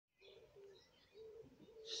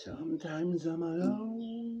Sometimes I'm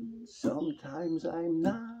alone, sometimes I'm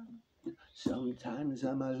not, sometimes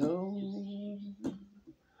I'm alone.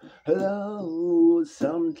 Hello,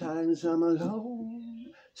 sometimes I'm alone,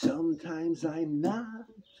 sometimes I'm not,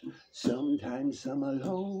 sometimes I'm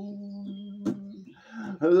alone.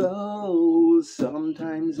 Hello,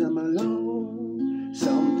 sometimes I'm alone,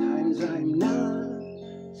 sometimes I'm not,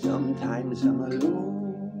 sometimes I'm alone.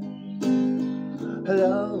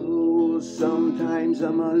 Hello, sometimes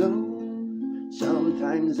I'm alone,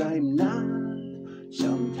 sometimes I'm not,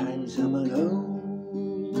 sometimes I'm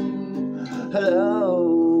alone.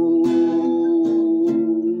 Hello.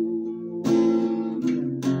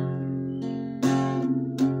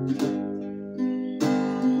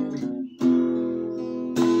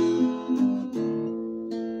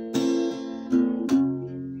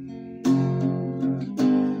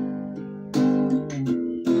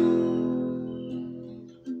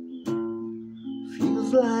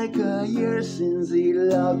 Feels like a year since he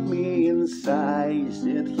locked me inside.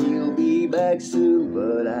 Said he'll be back soon,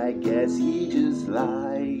 but I guess he just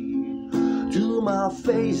lied to my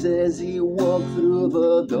face as he walked through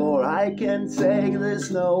the door. I can't take this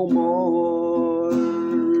no more.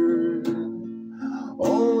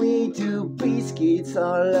 Only 2 biscuits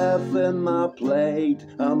are left in my plate.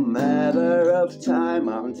 A matter of time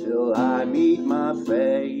until I meet my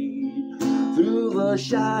fate. Through the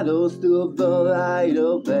shadows to the light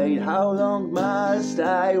of day, how long must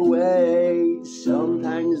I wait?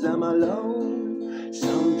 Sometimes I'm alone,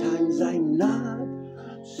 sometimes I'm not,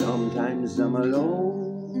 sometimes I'm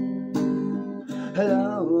alone.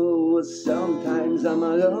 Hello, sometimes I'm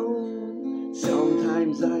alone,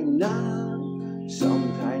 sometimes I'm not,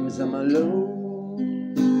 sometimes I'm alone.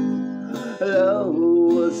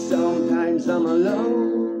 Hello, sometimes I'm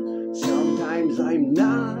alone, sometimes I'm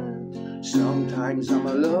not, sometimes I'm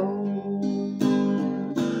alone.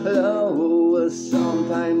 Hello,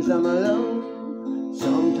 sometimes I'm alone,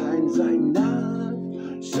 sometimes I'm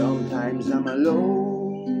not, sometimes I'm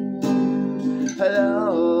alone.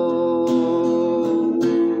 Hello.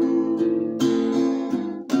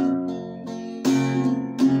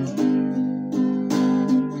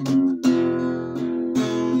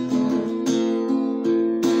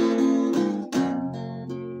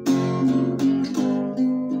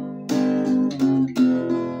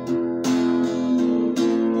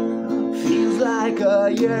 Like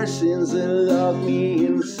a year since he locked me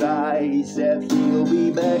inside. He said he'll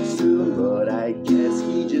be back soon, but I guess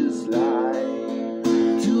he just lied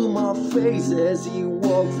to my face as he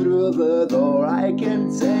walked through the door. I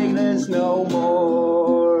can't take this no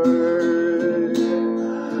more.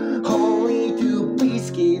 Only 2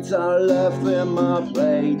 biscuits are left in my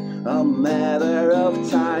plate. A matter of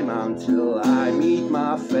time until I meet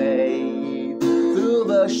my fate. Through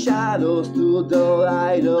the shadows to the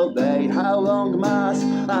light of day, how long must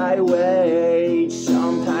I wait?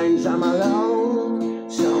 Sometimes I'm alone,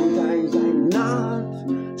 sometimes I'm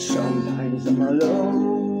not, sometimes I'm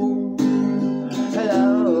alone.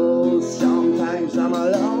 Hello, sometimes I'm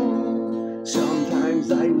alone,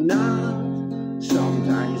 sometimes I'm not,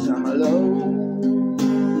 sometimes I'm alone.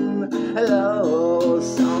 Hello,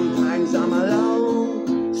 sometimes I'm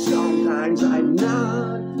alone, sometimes I'm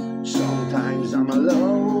not, sometimes I'm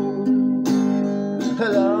alone.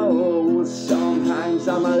 Hello, sometimes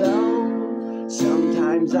I'm alone,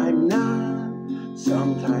 sometimes I'm not,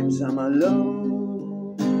 sometimes I'm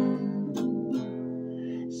alone.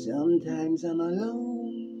 Sometimes I'm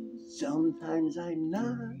alone, sometimes I'm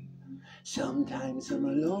not, sometimes I'm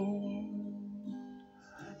alone.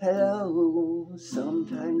 Hello,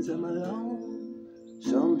 sometimes I'm alone,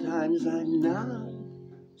 sometimes I'm not,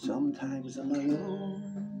 sometimes I'm alone.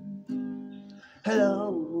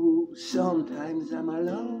 Hello, sometimes I'm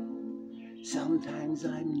alone, sometimes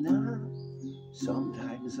I'm not,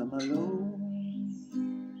 sometimes I'm alone.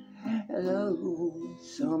 Hello,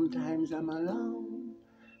 sometimes I'm alone,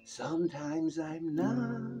 sometimes I'm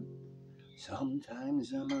not,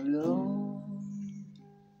 sometimes I'm alone.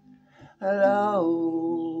 Hello.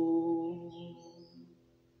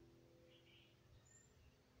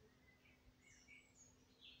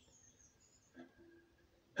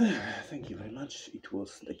 Thank you very much. It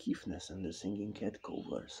was the Kiffness and the Singing Cat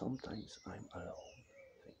cover. Sometimes I'm alone.